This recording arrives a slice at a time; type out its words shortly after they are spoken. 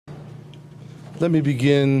Let me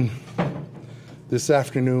begin this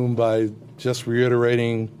afternoon by just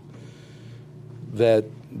reiterating that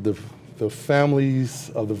the families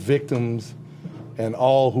of the victims and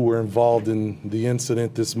all who were involved in the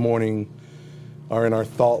incident this morning are in our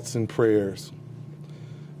thoughts and prayers.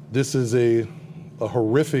 This is a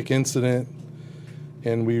horrific incident,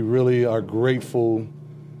 and we really are grateful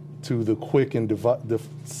to the quick and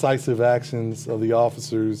decisive actions of the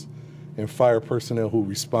officers and fire personnel who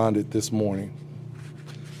responded this morning.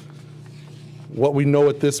 What we know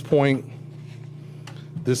at this point,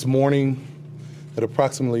 this morning at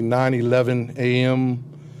approximately 9:11 a.m.,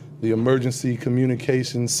 the Emergency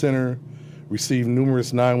Communications Center received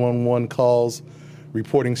numerous 911 calls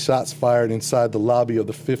reporting shots fired inside the lobby of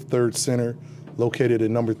the Fifth Third Center located at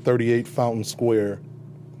number 38 Fountain Square.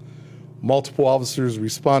 Multiple officers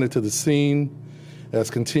responded to the scene as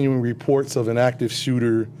continuing reports of an active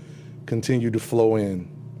shooter continued to flow in.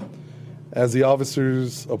 As the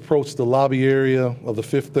officers approached the lobby area of the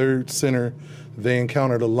Fifth Third Center, they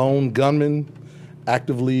encountered a lone gunman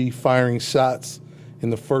actively firing shots in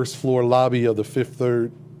the first floor lobby of the Fifth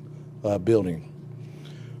Third building.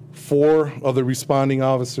 4 of the responding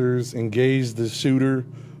officers engaged the shooter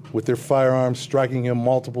with their firearms, striking him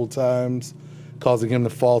multiple times, causing him to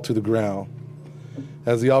fall to the ground.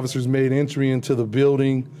 As the officers made entry into the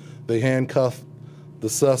building, they handcuffed the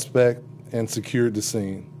suspect and secured the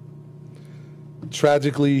scene.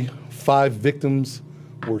 Tragically, 5 victims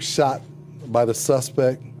were shot by the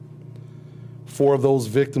suspect. 4 of those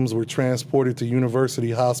victims were transported to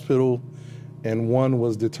University Hospital, and 1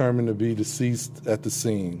 was determined to be deceased at the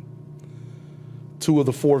scene. 2 of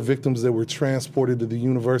the 4 victims that were transported to the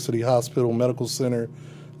University Hospital Medical Center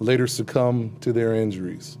later succumbed to their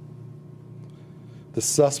injuries. The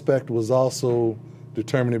suspect was also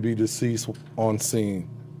determined to be deceased on scene.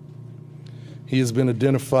 He has been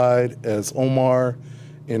identified as Omar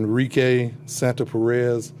Enrique Santa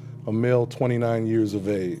Perez, a male 29 years of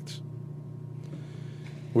age.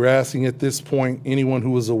 We're asking at this point anyone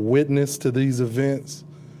who is a witness to these events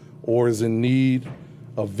or is in need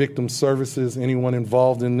of victim services, anyone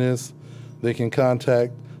involved in this, they can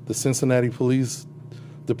contact the Cincinnati Police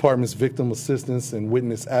Department's Victim Assistance and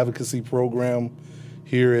Witness Advocacy Program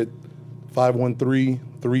here at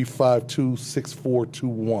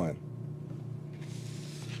 513-352-6421.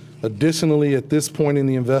 Additionally, at this point in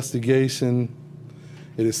the investigation,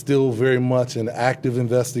 it is still very much an active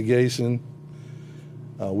investigation.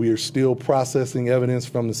 We are still processing evidence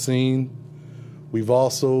from the scene. We've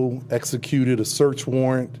also executed a search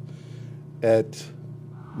warrant at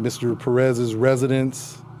Mr. Perez's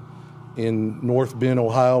residence in North Bend,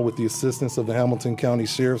 Ohio, with the assistance of the Hamilton County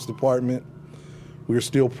Sheriff's Department. We're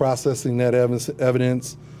still processing that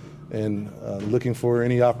evidence and looking for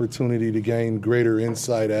any opportunity to gain greater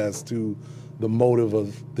insight as to the motive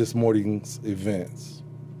of this morning's events.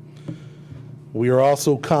 We are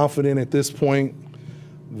also confident at this point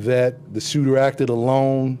that the shooter acted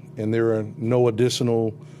alone and there are no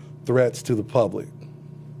additional threats to the public.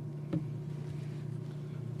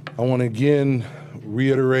 I want to again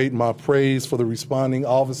reiterate my praise for the responding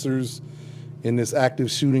officers in this active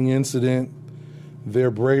shooting incident.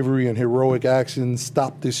 Their bravery and heroic actions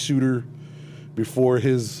stopped this shooter before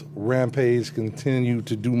his rampage continued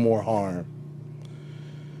to do more harm.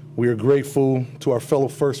 We are grateful to our fellow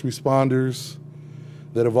first responders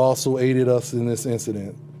that have also aided us in this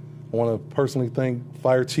incident. I want to personally thank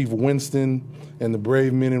Fire Chief Winston and the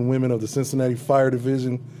brave men and women of the Cincinnati Fire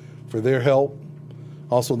Division for their help.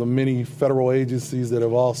 Also the many federal agencies that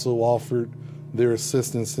have also offered their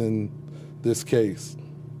assistance in this case.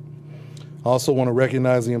 I also want to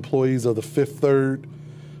recognize the employees of the Fifth Third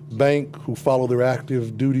Bank who follow their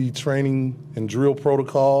active duty training and drill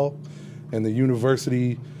protocol, and the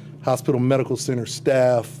University Hospital Medical Center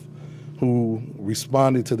staff who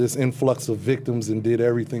responded to this influx of victims and did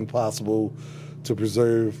everything possible to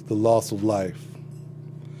preserve the loss of life.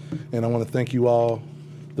 And I want to thank you all,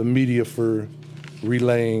 the media, for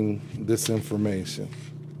relaying this information.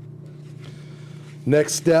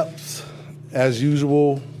 Next steps, as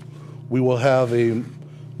usual, we will have a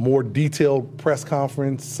more detailed press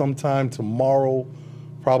conference sometime tomorrow,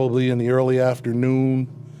 probably in the early afternoon.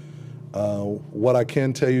 What I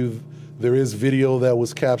can tell you, there is video that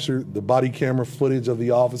was captured, the body camera footage of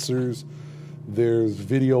the officers. There's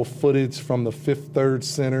video footage from the Fifth Third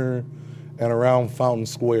Center and around Fountain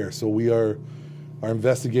Square. So our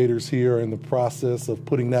investigators here are in the process of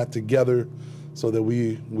putting that together so that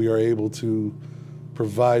we are able to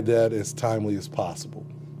provide that as timely as possible.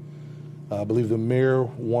 I believe the mayor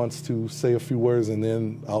wants to say a few words, and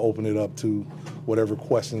then I'll open it up to whatever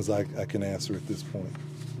questions I can answer at this point.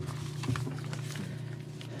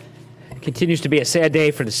 Continues to be a sad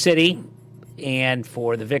day for the city and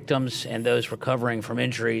for the victims and those recovering from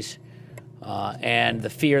injuries. And the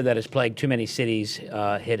fear that has plagued too many cities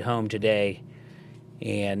hit home today.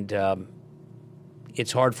 And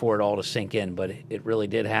it's hard for it all to sink in, but it really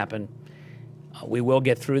did happen. We will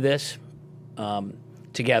get through this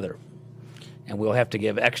together. And we'll have to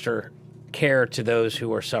give extra care to those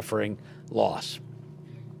who are suffering loss.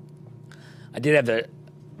 I did have the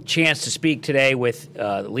chance to speak today with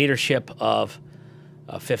the leadership of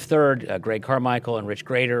Fifth Third, Greg Carmichael and Rich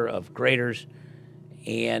Grader of Graders,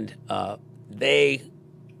 and they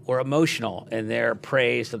were emotional in their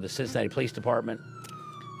praise of the Cincinnati Police Department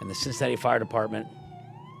and the Cincinnati Fire Department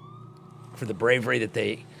for the bravery that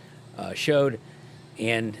they showed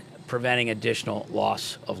in preventing additional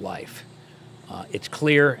loss of life. It's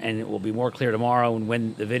clear, and it will be more clear tomorrow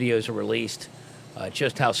when the videos are released,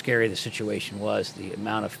 just how scary the situation was, the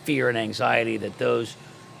amount of fear and anxiety that those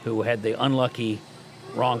who had the unlucky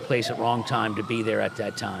wrong place at wrong time to be there at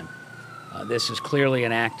that time. This is clearly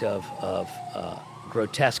an act of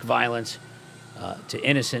grotesque violence to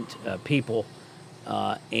innocent people,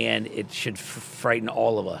 and it should frighten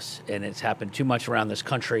all of us. And it's happened too much around this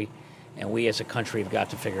country, and we as a country have got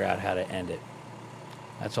to figure out how to end it.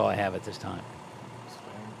 That's all I have at this time.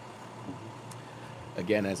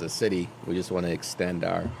 Again, as a city, we just want to extend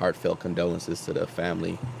our heartfelt condolences to the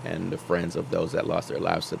family and the friends of those that lost their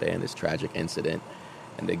lives today in this tragic incident.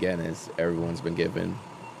 And again, as everyone's been given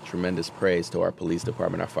tremendous praise to our police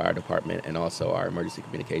department, our fire department, and also our emergency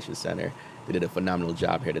communications center. They did a phenomenal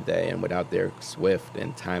job here today, and without their swift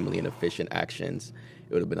and timely and efficient actions,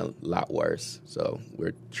 it would have been a lot worse. So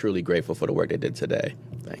we're truly grateful for the work they did today.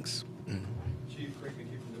 Thanks. Chief Craig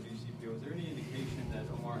McKee from WCPO, is there any indication that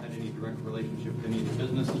Omar had any direct relationship with any of the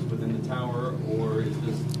businesses within the tower, or is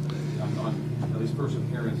this, on at least first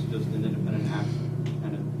appearance, just an independent act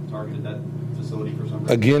kind of targeted that facility for some reason?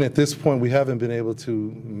 Again, at this point, we haven't been able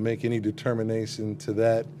to make any determination to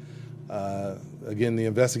that. Again, the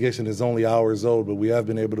investigation is only hours old, but we have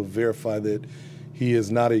been able to verify that he is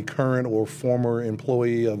not a current or former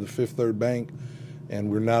employee of the Fifth Third Bank, and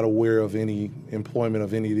we're not aware of any employment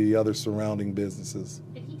of any of the other surrounding businesses.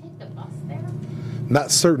 Did he take the bus there? Not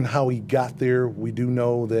certain how he got there. We do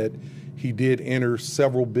know that he did enter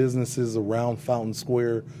several businesses around Fountain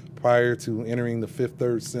Square prior to entering the Fifth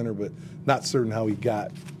Third Center, but not certain how he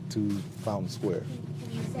got to Fountain Square.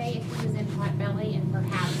 Can you say if he was in Potbelly and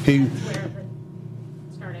perhaps He- that's where it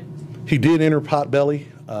started? He did enter Potbelly.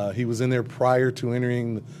 He was in there prior to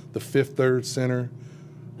entering the Fifth Third Center.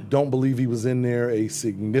 Don't believe he was in there a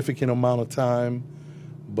significant amount of time,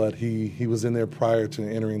 but he was in there prior to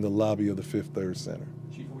entering the lobby of the Fifth Third Center.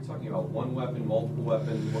 Chief, are we talking about one weapon, multiple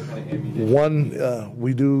weapons? What kind of ammunition?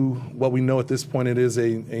 What we know at this point, it is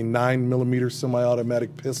a 9mm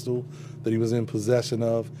semi-automatic pistol that he was in possession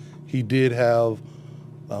of. He did have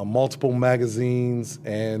multiple magazines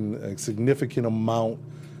and a significant amount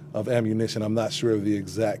of ammunition. I'm not sure of the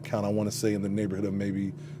exact count. I want to say in the neighborhood of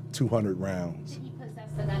maybe 200 rounds. Did he possess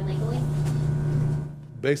the gun legally?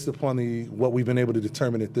 Based upon what we've been able to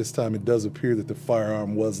determine at this time, it does appear that the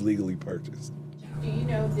firearm was legally purchased. Do you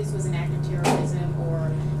know if this was an act of terrorism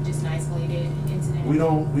or just an isolated incident? We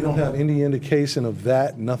don't have any indication of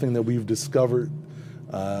that, nothing that we've discovered.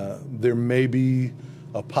 There may be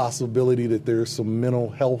a possibility that there's some mental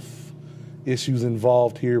health issues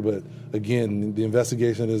involved here, but again, the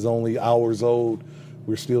investigation is only hours old.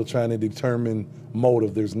 We're still trying to determine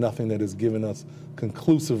motive. There's nothing that has given us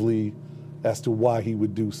conclusively as to why he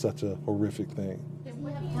would do such a horrific thing.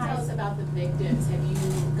 What can you tell us about the victims? Have you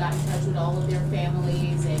got in touch with all of their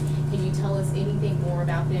families? And can you tell us anything more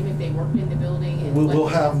about them if they worked in the building? And We'll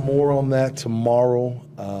have more on that tomorrow.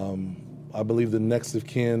 I believe the next of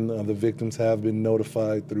kin, the victims have been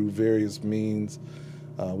notified through various means.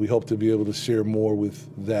 We hope to be able to share more with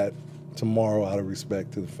that tomorrow out of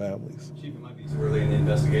respect to the families. Chief, it might be too early in the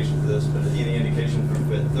investigation for this, but any indication from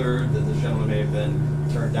Fifth Third that the gentleman may have been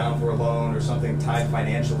turned down for a loan or something tied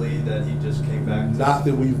financially that he just came back to? Not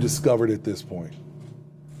that we've discovered at this point.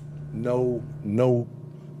 No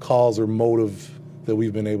cause or motive that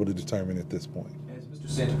we've been able to determine at this point. Has Mr.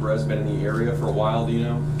 Santa Perez been in the area for a while, do you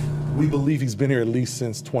know? We believe he's been here at least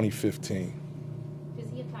since 2015. Does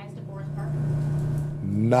he have ties to Forest Park?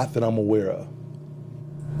 Not that I'm aware of.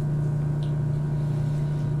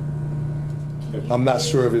 I'm not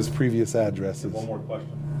sure of his previous addresses. One more question.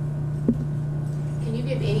 Can you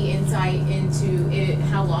give any insight into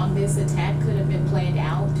how long this attack could have been planned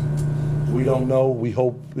out? We don't know. We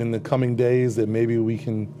hope in the coming days that maybe we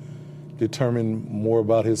can determine more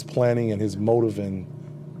about his planning and his motive and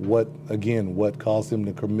what caused him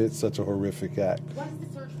to commit such a horrific act. What is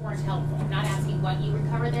the search weren't helpful? I'm not asking what you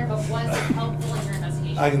recovered there, but was it helpful in your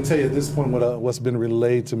investigation? I can tell you at this point what's been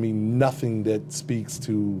relayed to me, nothing that speaks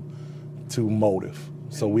to motive.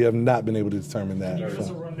 So we have not been able to determine that. Can you give us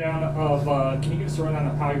a rundown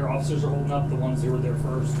of how your officers are holding up, the ones who were there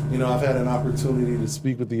first? You know, I've had an opportunity to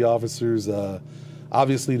speak with the officers.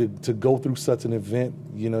 Obviously, to go through such an event,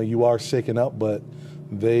 you know, you are shaken up, but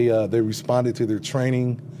they responded to their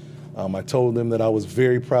training. I told them that I was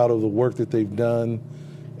very proud of the work that they've done,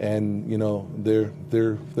 and you know,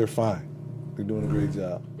 they're fine. They're doing a great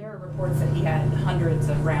job. There are reports that he had hundreds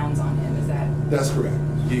of rounds on him. Is that? That's correct.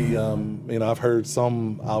 He, you know, I've heard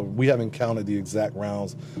some. We haven't counted the exact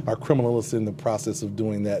rounds. Our criminal is in the process of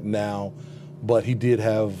doing that now, but he did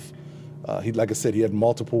have. Like I said, he had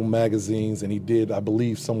multiple magazines, and he did, I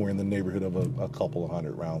believe, somewhere in the neighborhood of a couple of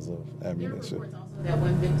hundred rounds of ammunition. There were reports also that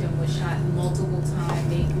one victim was shot multiple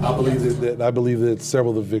times. I believe that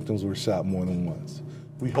several of the victims were shot more than once.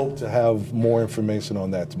 We hope to have more information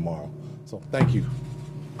on that tomorrow. So thank you.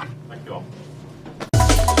 Thank you all.